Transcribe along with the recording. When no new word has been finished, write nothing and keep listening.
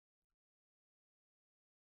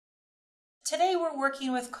Today we're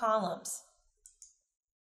working with columns.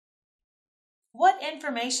 What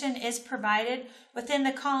information is provided within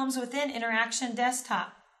the columns within Interaction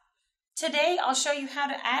Desktop? Today I'll show you how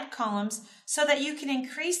to add columns so that you can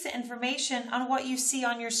increase the information on what you see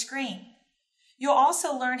on your screen. You'll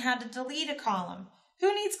also learn how to delete a column.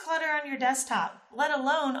 Who needs clutter on your desktop, let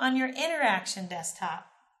alone on your Interaction Desktop?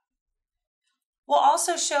 We'll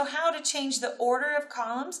also show how to change the order of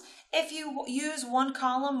columns. If you use one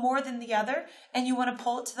column more than the other and you want to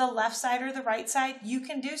pull it to the left side or the right side, you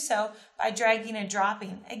can do so by dragging and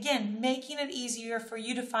dropping. Again, making it easier for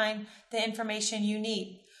you to find the information you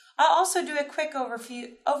need. I'll also do a quick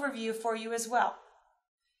overview for you as well.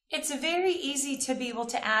 It's very easy to be able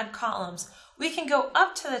to add columns. We can go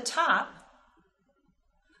up to the top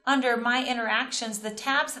under My Interactions, the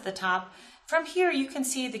tabs at the top. From here you can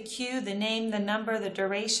see the cue, the name, the number, the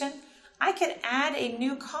duration. I could add a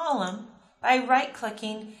new column by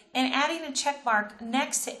right-clicking and adding a check mark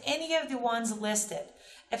next to any of the ones listed.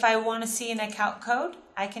 If I want to see an account code,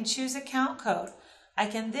 I can choose account code. I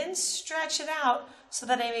can then stretch it out so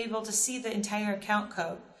that I'm able to see the entire account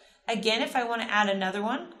code. Again, if I want to add another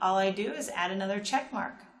one, all I do is add another check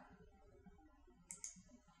mark.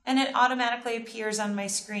 And it automatically appears on my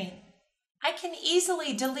screen. I can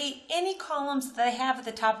easily delete any columns that I have at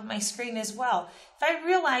the top of my screen as well. If I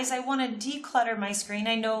realize I want to declutter my screen,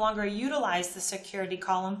 I no longer utilize the security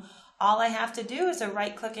column, all I have to do is a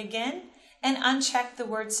right-click again and uncheck the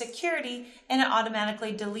word security and it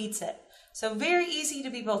automatically deletes it. So very easy to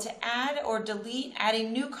be able to add or delete,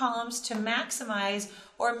 adding new columns to maximize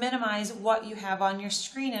or minimize what you have on your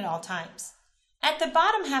screen at all times. At the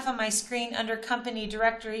bottom half of my screen under Company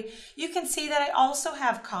Directory, you can see that I also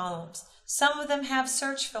have columns. Some of them have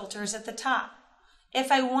search filters at the top.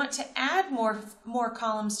 If I want to add more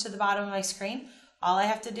columns to the bottom of my screen, all I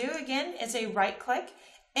have to do again is a right click.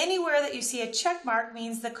 Anywhere that you see a check mark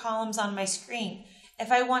means the column's on my screen. If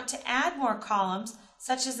I want to add more columns,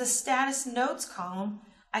 such as the status notes column,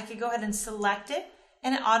 I could go ahead and select it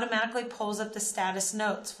and it automatically pulls up the status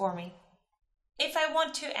notes for me. If I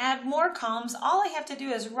want to add more columns, all I have to do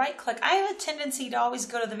is right click. I have a tendency to always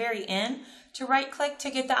go to the very end to right click to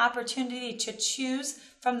get the opportunity to choose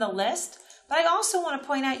from the list. But I also want to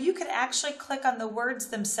point out you could actually click on the words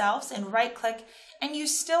themselves and right click and you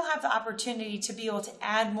still have the opportunity to be able to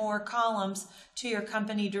add more columns to your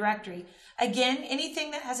company directory. Again, anything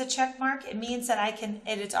that has a check mark, it means that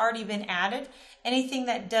it's already been added. Anything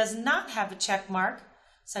that does not have a check mark,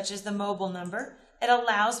 such as the mobile number, it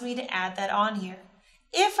allows me to add that on here.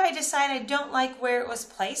 If I decide I don't like where it was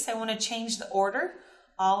placed, I want to change the order,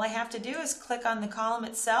 all I have to do is click on the column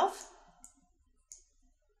itself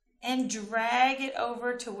and drag it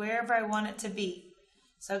over to wherever I want it to be.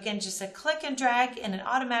 So again, just a click and drag and it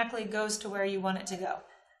automatically goes to where you want it to go.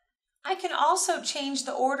 I can also change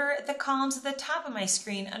the order at the columns at the top of my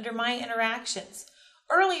screen under My Interactions.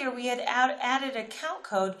 Earlier we had added account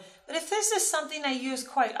code, but if this is something I use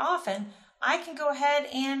quite often, I can go ahead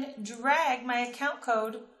and drag my account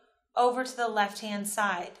code over to the left-hand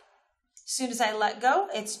side. As soon as I let go,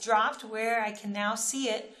 it's dropped where I can now see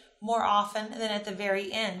it more often than at the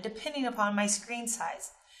very end, depending upon my screen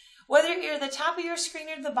size. Whether you're at the top of your screen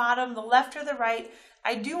or the bottom, the left or the right,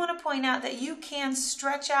 I do want to point out that you can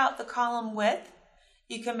stretch out the column width.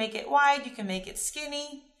 You can make it wide, you can make it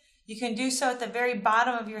skinny. You can do so at the very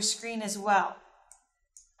bottom of your screen as well.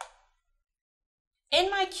 In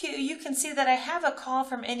my queue, you can see that I have a call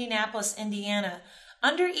from Indianapolis, Indiana.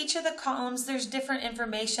 Under each of the columns, there's different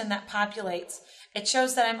information that populates. It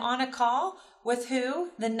shows that I'm on a call, with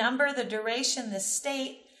who, the number, the duration, the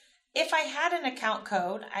state. If I had an account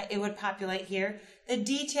code, it would populate here, the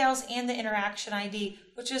details and the interaction ID,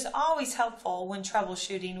 which is always helpful when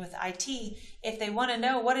troubleshooting with IT. If they want to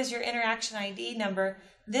know what is your interaction ID number,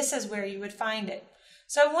 this is where you would find it.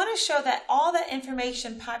 So I want to show that all that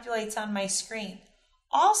information populates on my screen.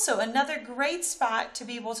 Also, another great spot to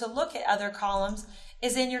be able to look at other columns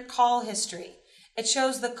is in your call history. It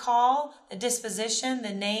shows the call, the disposition,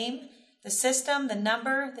 the name, the system, the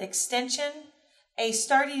number, the extension, a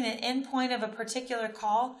starting and end point of a particular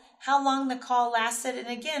call, how long the call lasted, and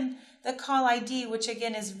again, the call ID, which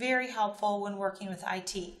again is very helpful when working with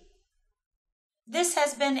IT. This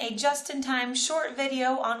has been a just-in-time short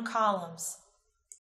video on columns.